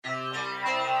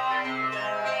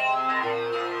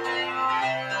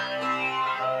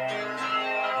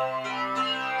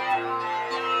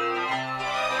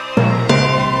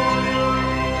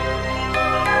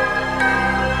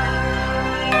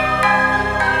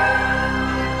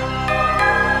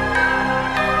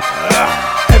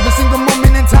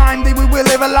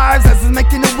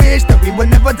making a wish that we would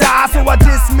never die. So I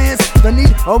dismiss the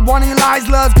need of wanting lies,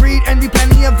 lust, greed, envy,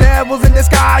 plenty of devils in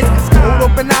disguise.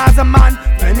 Hold open eyes of mine,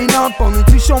 planning up only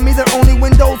to show me their only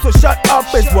window. So shut up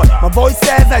is what my voice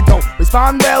says. I don't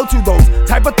respond well to those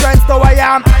type of threats, though I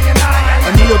am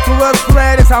a needle to a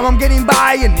thread is how I'm getting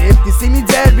by. And if you see me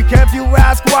dead, be careful you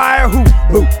ask why or who.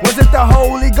 Was it the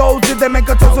Holy Ghost? Did they make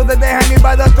a toast so that they hang me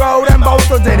by the throat and both?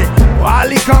 Or did it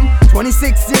quietly come?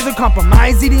 26 years of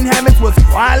compromised eating habits was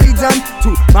quietly done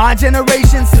to my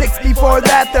generation. 6 before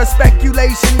that, there's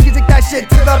speculation. You take that shit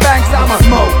to the banks. I'ma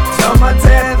smoke till my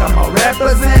death, I'ma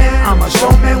represent. I'm a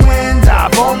showman, win,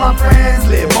 die for my friends.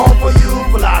 Live more for you,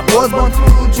 for I was born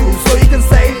through you. So you can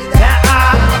say that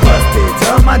I busted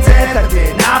till my death. I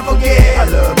did not forget. I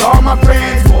loved all my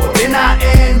friends more than I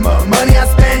end. More money I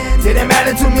spent didn't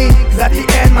matter to me, cause at the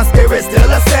end my spirit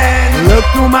still ascends. Look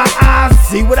through my eyes,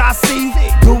 see what I see.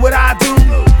 Do what I do,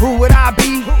 who would I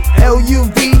be?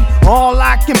 L-U-V, all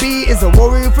I can be is a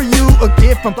warrior for you, a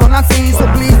gift from thorn unseen. So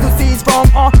please do cease from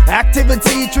all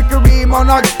activity, trickery,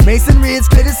 monarch, masonry. It's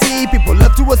clear to see people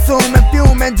love to assume and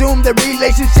fume and doom their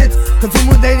relationships, consumed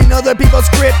with dating other people's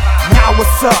script. Now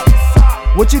what's up?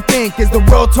 What you think? Is the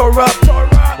world tore up?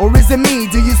 Or is it me?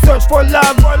 Do you search for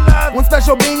love? One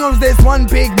special being, or is this one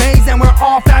big maze and we're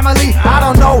all family? I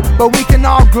don't know, but we can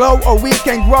all glow or we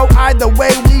can grow. Either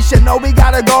way we should know we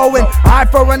gotta go. And eye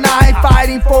for an eye,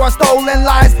 fighting for our stolen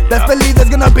lives. Best believe there's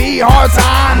gonna be hard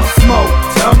times. I'ma smoke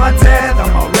till my death,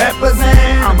 I'ma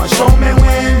represent. I'm a showman,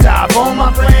 win, die for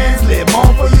my friends. Live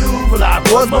more for you, for I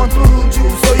was born through you.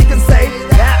 So you can say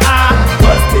that I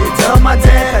busted till my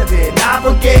death. I did not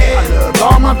forget. I loved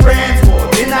all my friends more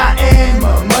than I end.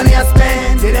 More money I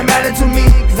spent didn't matter to me,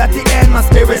 cause at the end my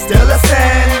spirit still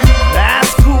ascends.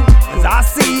 That's cool, as I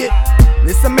see it.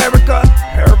 This America,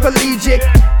 paraplegic.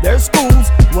 There's schools,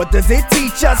 what does it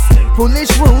teach us?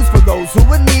 Foolish rules for those who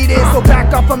would need it. So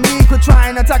back off from me, quit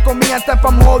trying to tackle me and step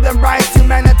for more than rights.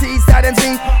 Humanity saddens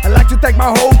me. I'd like to thank my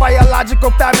whole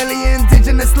biological family,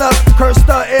 indigenous love. Curse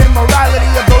the immorality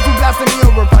of those who blasted me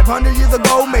over 500 years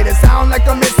ago. Made it sound like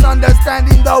a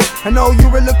misunderstanding though. I know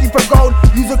you were looking for gold.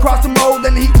 Use across the mold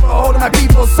and heat for hold of my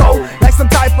people's soul. Like some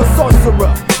type of sorcerer.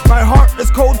 My heart is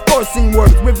cold, forcing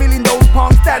words, revealing those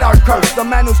palms that are cursed. The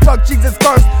man who struck Jesus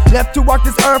first, left to walk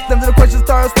this earth, then the questions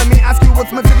thirst. Let me ask you,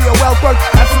 what's material wealth worth?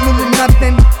 Absolutely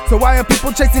nothing. So why are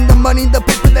people chasing the money, the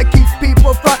paper that keeps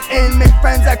people frontin'? Make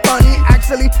friends act funny,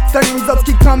 actually studying results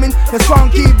keep coming. The strong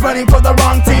keep running for the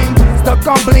wrong team. Stuck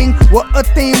on bling, what a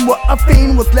theme, what a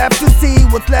fiend. What's left to see,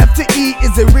 what's left to eat?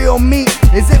 Is it real meat?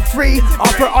 Is it free?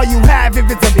 Offer all you have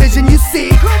if it's a vision you see.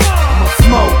 I'ma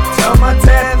smoke till my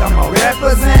death, I'ma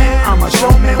represent. I'm a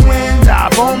showman, win, die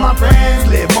for my friends.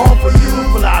 Live more for you,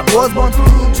 for I was born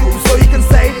through you. So you can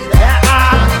say that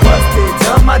I busted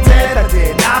till my death. I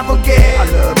did not forget. I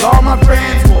loved all my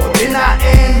friends more than I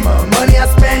end. More money I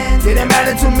spent didn't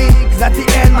matter to me, cause at the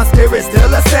end my spirit still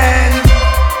ascends.